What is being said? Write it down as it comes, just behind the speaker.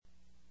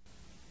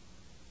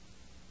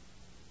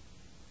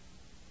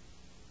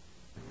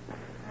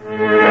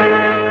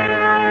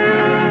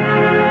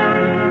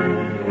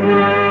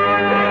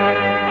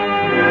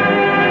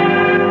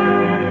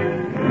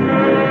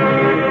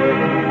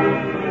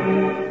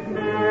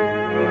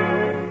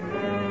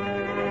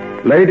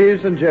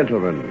Ladies and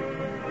gentlemen,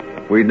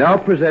 we now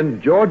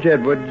present George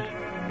Edwards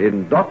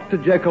in Dr.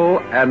 Jekyll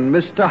and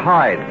Mr.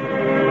 Hyde.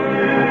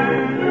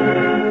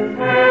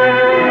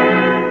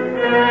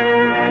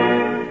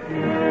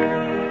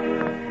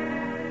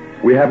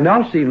 We have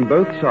now seen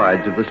both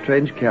sides of the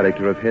strange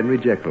character of Henry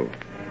Jekyll.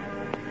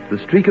 The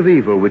streak of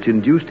evil which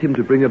induced him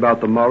to bring about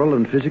the moral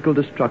and physical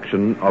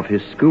destruction of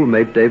his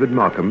schoolmate David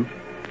Markham,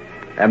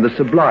 and the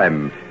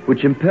sublime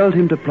which impelled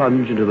him to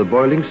plunge into the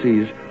boiling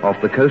seas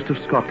off the coast of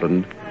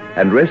Scotland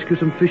and rescue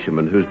some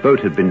fishermen whose boat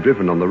had been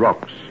driven on the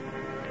rocks.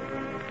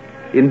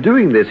 In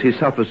doing this, he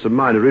suffers some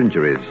minor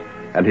injuries,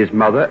 and his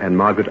mother and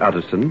Margaret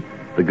Utterson,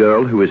 the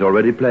girl who is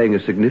already playing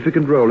a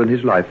significant role in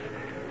his life,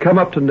 come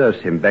up to nurse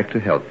him back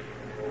to health.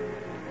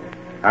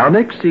 Our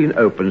next scene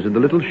opens in the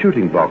little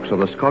shooting box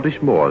on the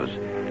Scottish moors,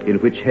 in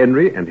which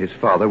Henry and his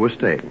father were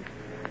staying.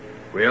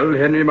 Well,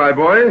 Henry, my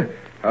boy,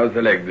 how's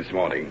the leg this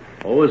morning?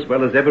 Oh, as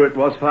well as ever it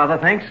was, Father,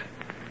 thanks.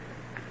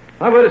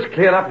 My word has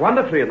cleared up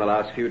wonderfully in the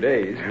last few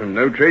days.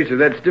 No trace of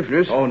that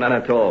stiffness. Oh, none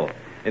at all.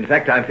 In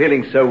fact, I'm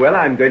feeling so well,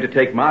 I'm going to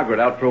take Margaret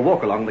out for a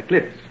walk along the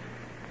cliffs.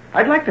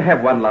 I'd like to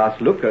have one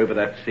last look over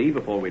that sea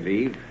before we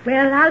leave.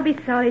 Well, I'll be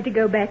sorry to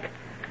go back.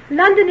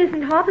 London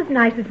isn't half as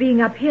nice as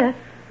being up here.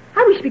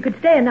 I wish we could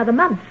stay another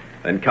month.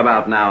 Then come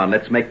out now and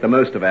let's make the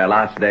most of our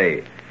last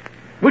day.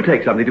 We'll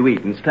take something to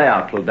eat and stay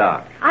out till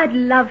dark. I'd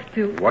love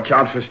to. Watch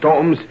out for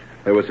storms.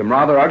 There were some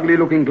rather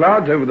ugly-looking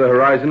clouds over the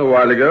horizon a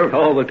while ago.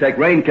 Oh, we'll take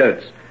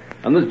raincoats.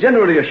 And there's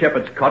generally a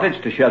shepherd's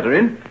cottage to shelter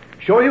in.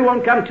 Sure you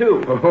won't come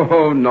too?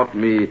 Oh, not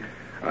me.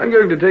 I'm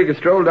going to take a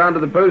stroll down to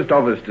the post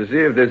office to see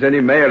if there's any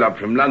mail up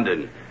from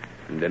London.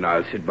 And then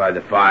I'll sit by the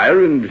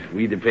fire and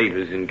read the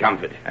papers in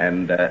comfort.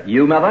 And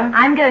you, Mother?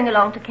 I'm going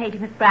along to Katie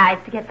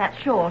McBride's to get that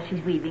shawl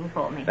she's weaving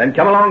for me. Then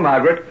come along,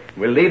 Margaret.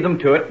 We'll leave them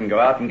to it and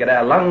go out and get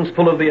our lungs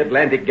full of the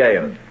Atlantic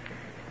gale.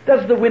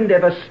 Does the wind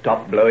ever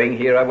stop blowing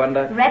here, I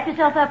wonder? Wrap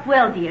yourself up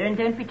well, dear, and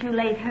don't be too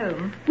late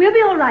home. We'll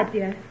be all right,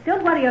 dear.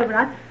 Don't worry over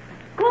us.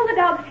 Call the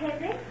dogs,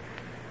 Henry.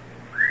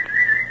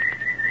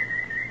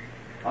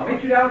 I'll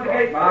meet you down at the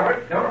gate,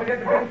 Margaret. Don't forget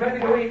to bring plenty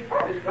to eat.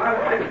 This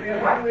climate makes me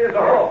as hungry as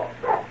a horse.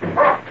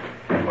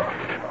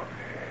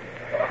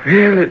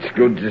 Well, it's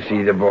good to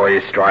see the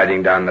boy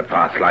striding down the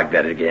path like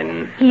that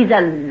again. He's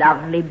a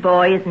lovely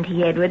boy, isn't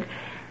he, Edward?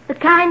 The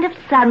kind of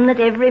son that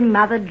every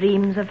mother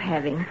dreams of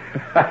having.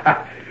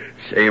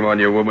 Shame on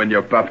you, woman.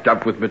 You're puffed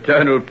up with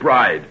maternal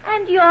pride.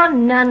 And you're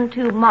none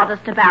too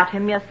modest about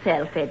him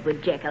yourself,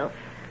 Edward Jekyll.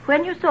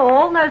 When you saw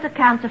all those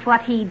accounts of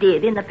what he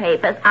did in the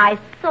papers, I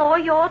saw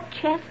your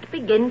chest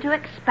begin to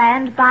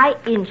expand by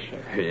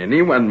inches.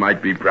 Anyone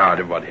might be proud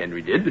of what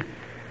Henry did.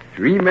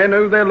 3 men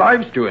owe their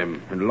lives to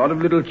him, and a lot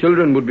of little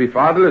children would be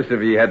fatherless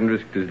if he hadn't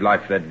risked his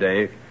life that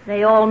day.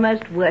 They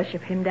almost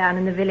worship him down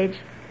in the village.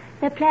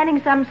 They're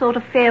planning some sort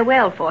of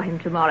farewell for him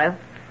tomorrow.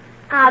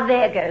 Ah,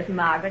 there goes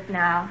Margaret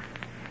now.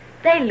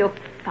 They look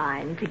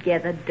fine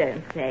together,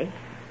 don't they?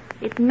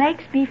 It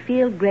makes me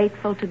feel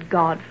grateful to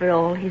God for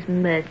all his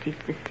mercies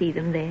to see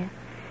them there.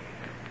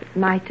 It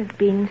might have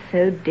been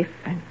so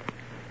different.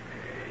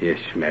 Yes,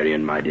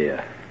 Marion, my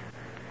dear.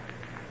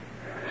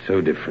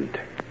 So different.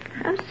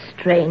 How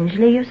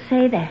strangely you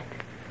say that.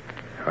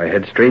 I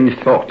had strange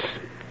thoughts.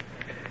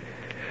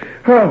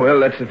 Oh, well,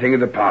 that's the thing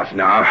of the past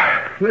now.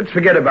 Let's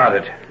forget about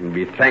it and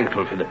be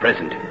thankful for the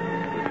present.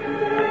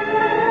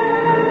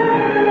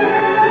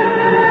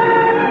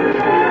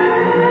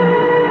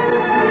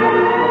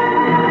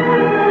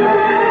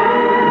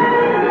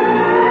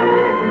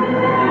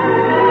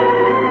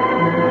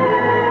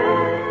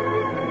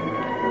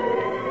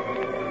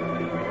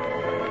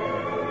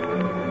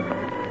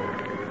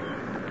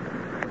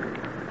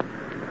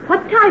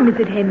 What time is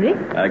it, Henry?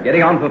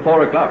 Getting on for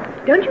 4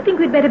 o'clock. Don't you think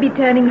we'd better be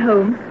turning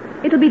home?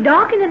 It'll be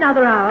dark in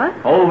another hour.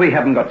 Oh, we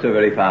haven't got so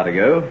very far to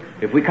go.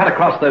 If we cut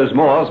across those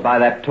moors by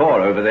that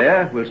tor over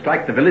there, we'll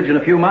strike the village in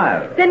a few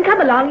miles. Then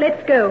come along,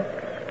 let's go.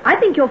 I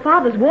think your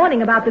father's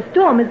warning about the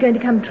storm is going to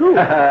come true.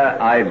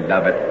 I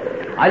love it.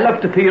 I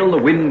love to feel the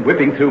wind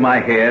whipping through my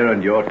hair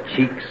and your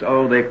cheeks,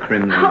 oh, they're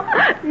crimson.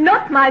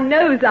 Not my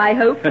nose, I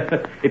hope.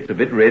 It's a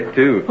bit red,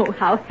 too. Oh,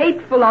 how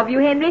hateful of you,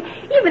 Henry.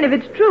 Even if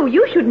it's true,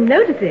 you shouldn't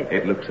notice it.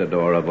 It looks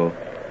adorable.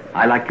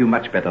 I like you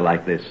much better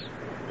like this,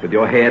 with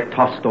your hair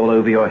tossed all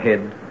over your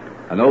head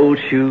and old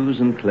shoes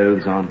and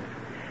clothes on.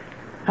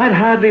 I'd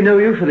hardly know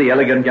you for the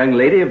elegant young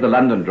lady of the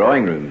London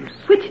drawing rooms.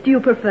 Which do you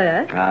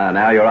prefer?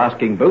 Now you're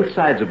asking both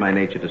sides of my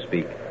nature to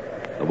speak.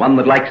 The one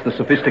that likes the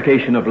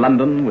sophistication of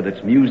London with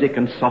its music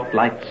and soft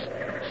lights,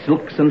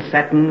 silks and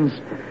satins,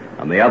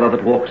 and the other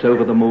that walks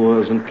over the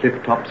moors and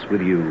cliff tops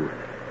with you.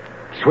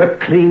 Swept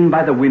clean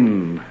by the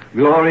wind,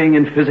 glorying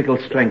in physical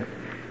strength,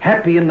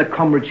 happy in the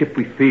comradeship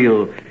we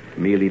feel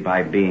merely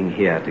by being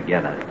here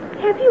together.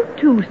 Have you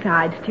 2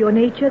 sides to your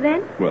nature,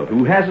 then? Well,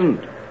 who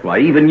hasn't? Why,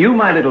 even you,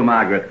 my little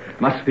Margaret,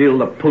 must feel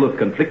the pull of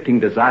conflicting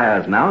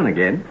desires now and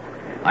again.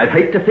 I'd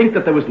hate to think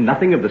that there was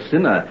nothing of the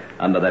sinner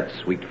under that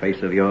sweet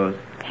face of yours.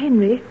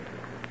 Henry,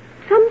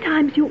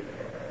 sometimes you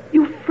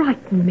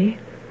frighten me.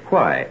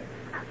 Why?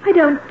 I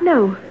don't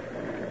know.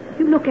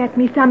 You look at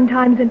me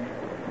sometimes and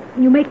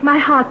you make my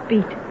heart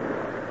beat.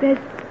 There's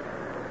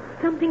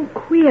something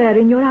queer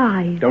in your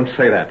eyes. Don't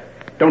say that.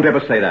 Don't ever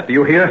say that. Do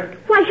you hear?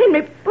 Why,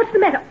 Henry, what's the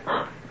matter?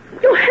 Oh,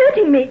 you're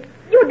hurting me.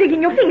 You're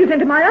digging your fingers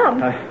into my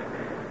arm.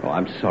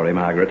 I'm sorry,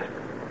 Margaret.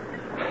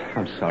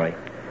 I'm sorry.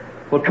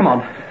 Well, come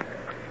on.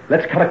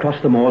 Let's cut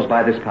across the moors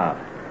by this path.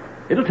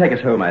 It'll take us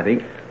home, I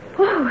think.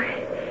 Oh,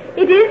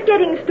 it is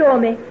getting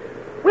stormy.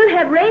 We'll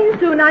have rain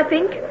soon, I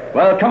think.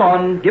 Well, come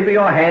on. Give me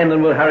your hand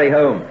and we'll hurry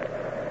home.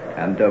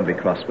 And don't be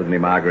cross with me,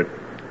 Margaret.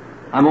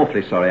 I'm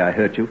awfully sorry I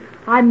hurt you.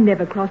 I'm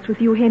never cross with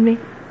you, Henry.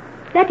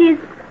 That is,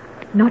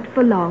 not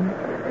for long.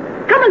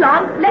 Come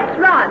along, let's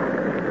run.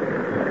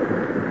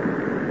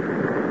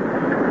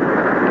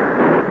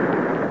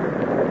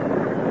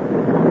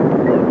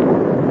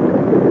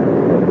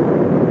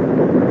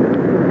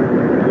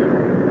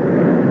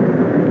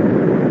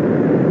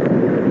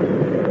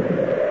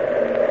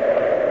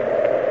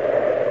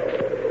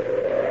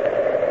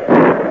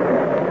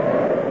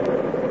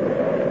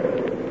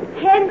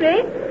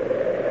 Henry,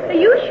 are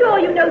you sure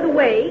you know the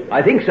way?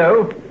 I think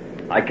so.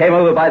 I came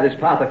over by this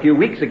path a few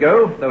weeks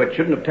ago, though it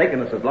shouldn't have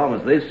taken us as long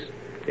as this.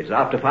 It's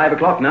after 5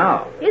 o'clock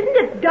now. Isn't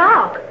it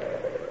dark?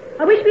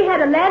 I wish we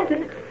had a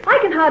lantern. I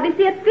can hardly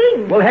see a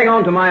thing. Well, hang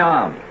on to my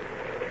arm.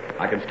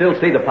 I can still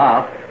see the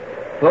path.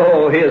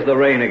 Oh, here's the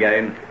rain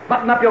again.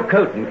 Button up your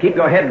coat and keep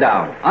your head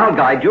down. I'll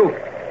guide you.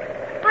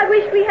 I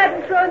wish we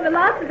hadn't thrown the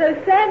last of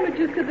those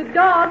sandwiches to the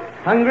dogs.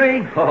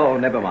 Hungry? Oh,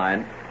 never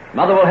mind.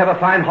 Mother will have a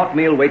fine hot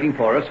meal waiting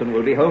for us, and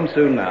we'll be home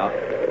soon now.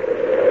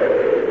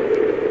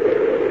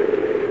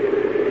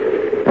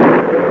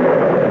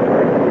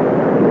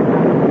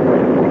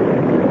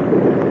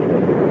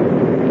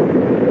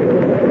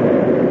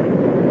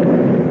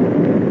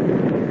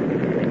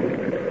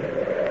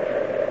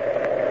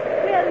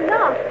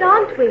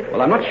 Aren't we?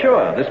 Well, I'm not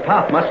sure. This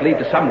path must lead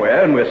to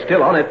somewhere, and we're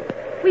still on it.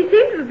 We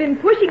seem to have been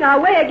pushing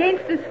our way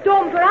against the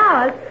storm for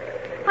hours.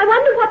 I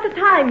wonder what the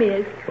time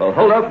is. Well,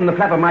 hold open the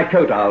flap of my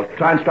coat. I'll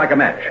try and strike a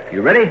match.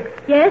 You ready?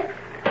 Yes.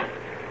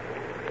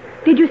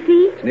 Did you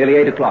see? It's nearly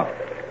 8 o'clock.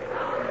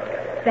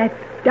 That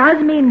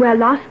does mean we're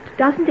lost,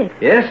 doesn't it?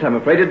 Yes, I'm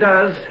afraid it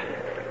does.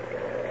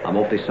 I'm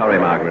awfully sorry,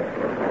 Margaret.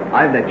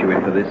 I've let you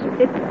in for this.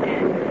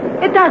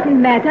 It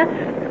doesn't matter.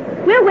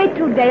 We'll wait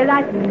till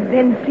daylight and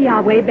then see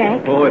our way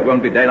back. Oh, it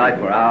won't be daylight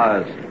for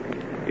hours.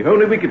 If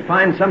only we could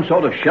find some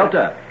sort of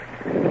shelter.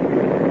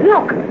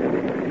 Look.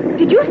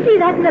 Did you see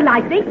that in the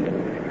lightning?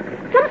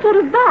 Some sort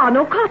of barn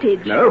or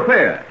cottage. No,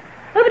 where?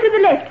 Over to the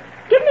left.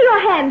 Give me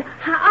your hand.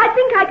 I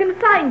think I can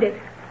find it.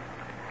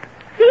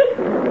 See?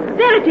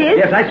 There it is.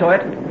 Yes, I saw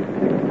it.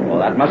 Well,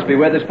 that must be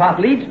where this path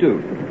leads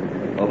to.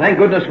 Well, thank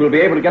goodness we'll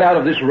be able to get out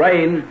of this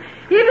rain.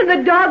 Even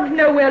the dogs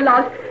know we're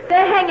lost.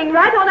 They're hanging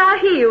right on our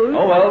heels.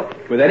 Oh, well,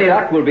 with any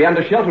luck, we'll be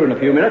under shelter in a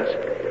few minutes.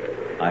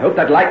 I hope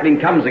that lightning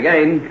comes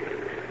again.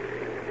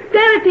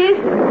 There it is.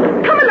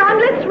 Come along,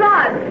 let's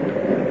run.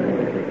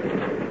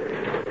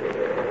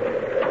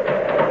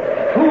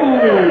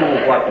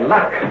 Ooh, what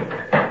luck.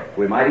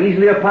 We might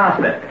easily have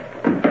passed it.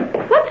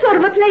 What sort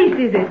of a place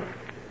is it?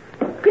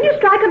 Can you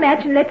strike a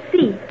match and let's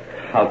see?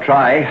 I'll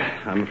try.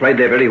 I'm afraid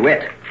they're very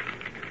wet.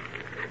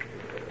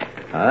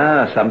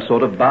 Ah, some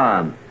sort of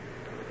barn.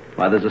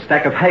 Why, there's a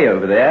stack of hay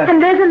over there.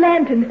 And there's a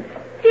lantern.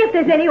 See if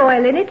there's any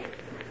oil in it.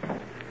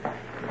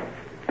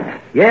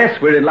 Yes,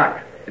 we're in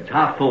luck. It's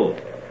half full.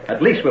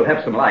 At least we'll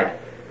have some light.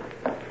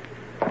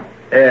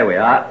 There we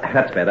are.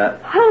 That's better.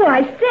 Oh,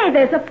 I say,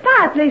 there's a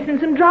fireplace and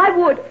some dry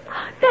wood.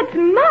 That's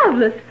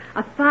marvelous.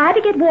 A fire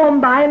to get warm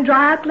by and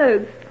dry our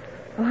clothes.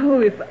 Oh,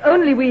 if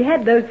only we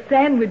had those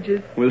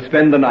sandwiches. We'll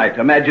spend the night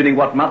imagining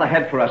what Mother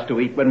had for us to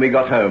eat when we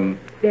got home.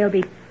 They'll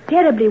be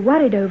terribly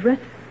worried over us.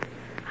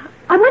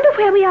 I wonder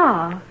where we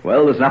are.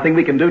 Well, there's nothing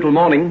we can do till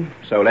morning,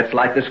 so let's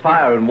light this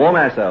fire and warm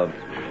ourselves.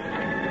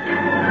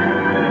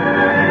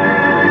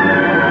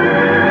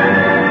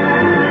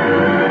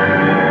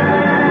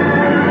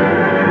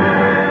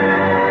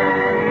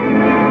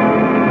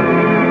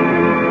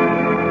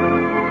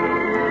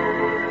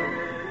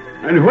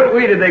 And what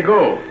way did they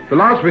go? The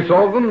last we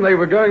saw them, they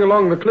were going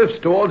along the cliffs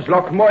towards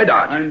Loch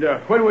Moydart. And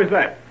when was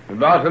that?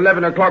 About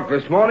 11 o'clock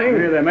this morning.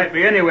 Well, they might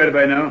be anywhere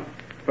by now.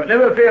 But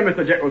never fear,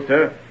 Mr. Jekyll,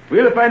 sir.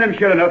 We'll find them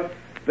sure enough.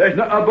 There's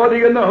not a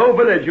body in the whole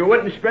village who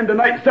wouldn't spend the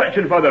night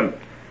searching for them.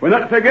 We're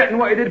not forgetting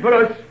what he did for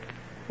us.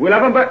 We'll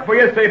have him back for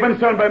you safe and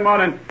sound by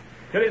morning.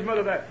 Tell his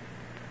mother that.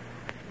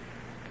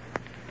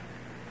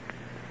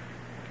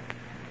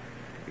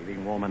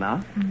 Feeling warmer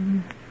now?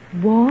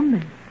 Warm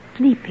and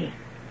sleepy.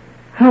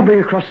 I'll bring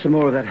across some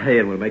more of that hay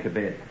and we'll make a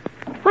bed.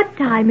 What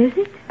time is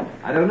it?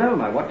 I don't know.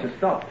 My watch has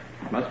stopped.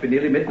 Must be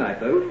nearly midnight,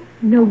 though.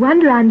 No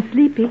wonder I'm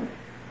sleepy.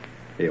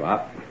 Here you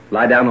are.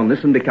 Lie down on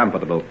this and be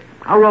comfortable.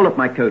 I'll roll up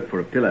my coat for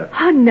a pillow.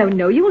 Oh,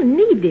 no, you'll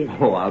need it.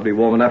 Oh, I'll be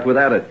warm enough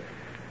without it.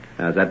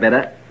 Is that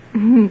better?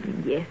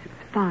 Yes,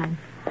 it's fine.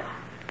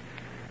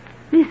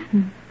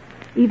 Listen,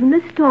 even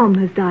the storm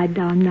has died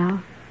down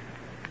now.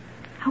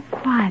 How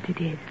quiet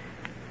it is.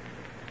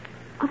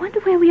 I wonder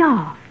where we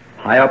are.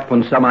 High up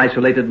on some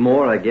isolated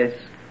moor, I guess.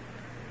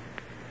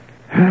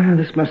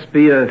 This must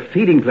be a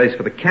feeding place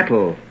for the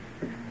cattle.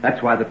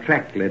 That's why the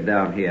track led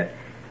down here.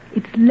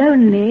 It's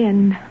lonely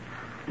and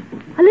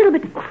a little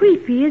bit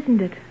creepy,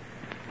 isn't it?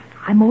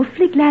 I'm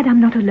awfully glad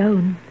I'm not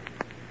alone.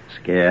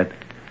 Scared?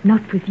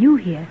 Not with you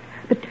here.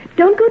 But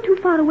don't go too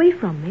far away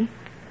from me.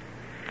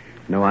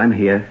 No, I'm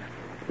here,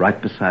 right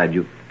beside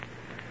you.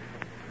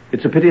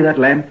 It's a pity that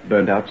lamp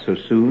burned out so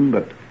soon,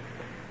 but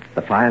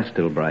the fire's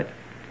still bright.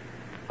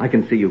 I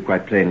can see you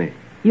quite plainly.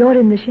 You're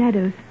in the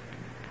shadows.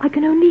 I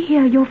can only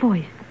hear your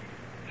voice.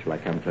 Shall I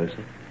come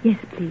closer? Yes,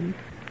 please.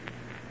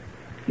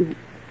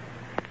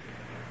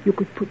 You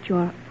could put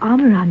your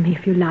arm around me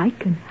if you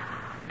like, and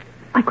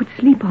I could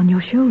sleep on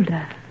your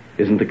shoulder.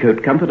 Isn't the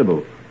coat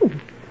comfortable? Oh,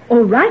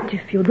 all right,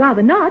 if you'd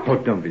rather not. Oh,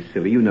 don't be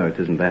silly. You know it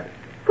isn't that.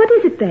 What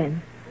is it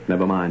then?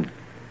 Never mind.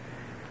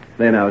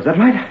 There now, is that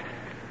right?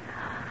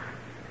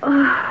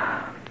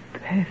 Oh,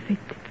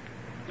 perfect.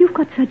 You've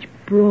got such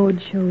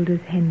broad shoulders,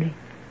 Henry.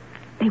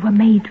 They were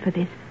made for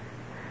this.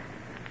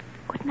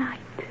 Good night.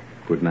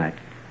 Good night.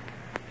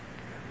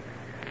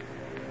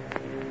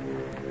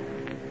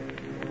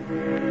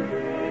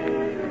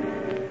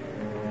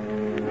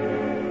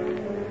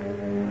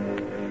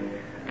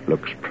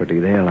 Looks pretty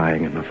there,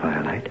 lying in the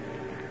firelight.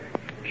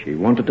 She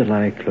wanted to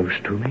lie close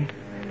to me.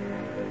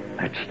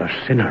 That's the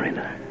sinner in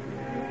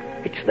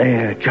her. It's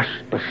there just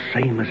the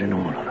same as in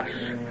all of us.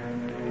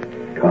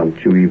 Can't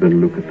you even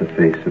look at the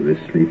face of this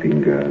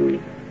sleeping girl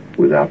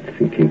without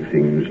thinking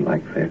things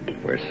like that?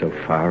 We're so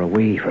far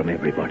away from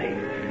everybody.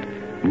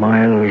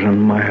 Miles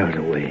and miles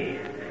away.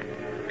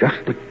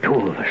 Just the two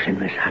of us in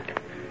this hut.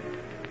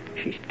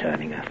 She's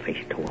turning her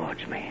face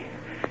towards me.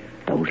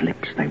 Those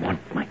lips, they want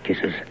my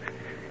kisses.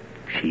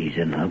 She's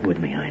in love with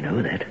me, I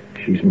know that.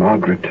 She's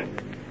Margaret,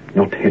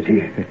 not Hetty.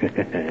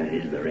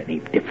 Is there any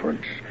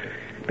difference?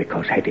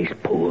 Because Hetty's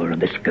poor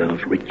and this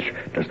girl's rich,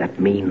 does that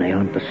mean they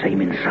aren't the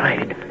same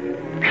inside?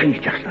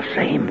 She's just the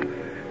same.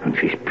 And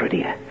she's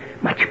prettier,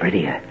 much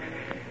prettier.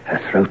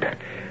 Her throat,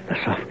 the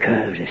soft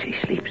curves as she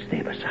sleeps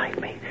there beside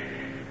me.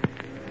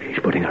 She's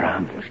putting her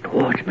arms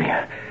towards me.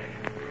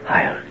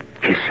 I'll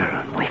kiss her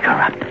and wake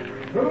her up.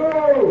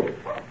 Hello!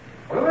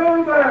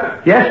 Hello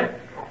there! Yes?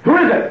 Who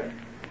is it?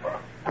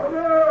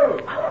 Hello!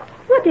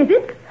 What is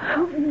it?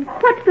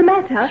 What's the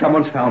matter?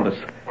 Someone's found us.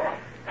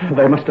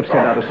 They must have sent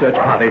out a search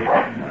party.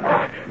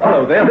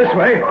 Hello there, this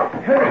way.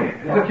 Henry,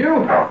 is it you?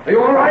 Are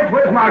you all right?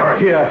 Where's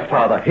Margaret? Here,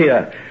 Father,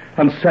 here.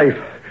 And safe.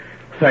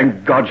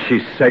 Thank God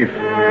she's safe.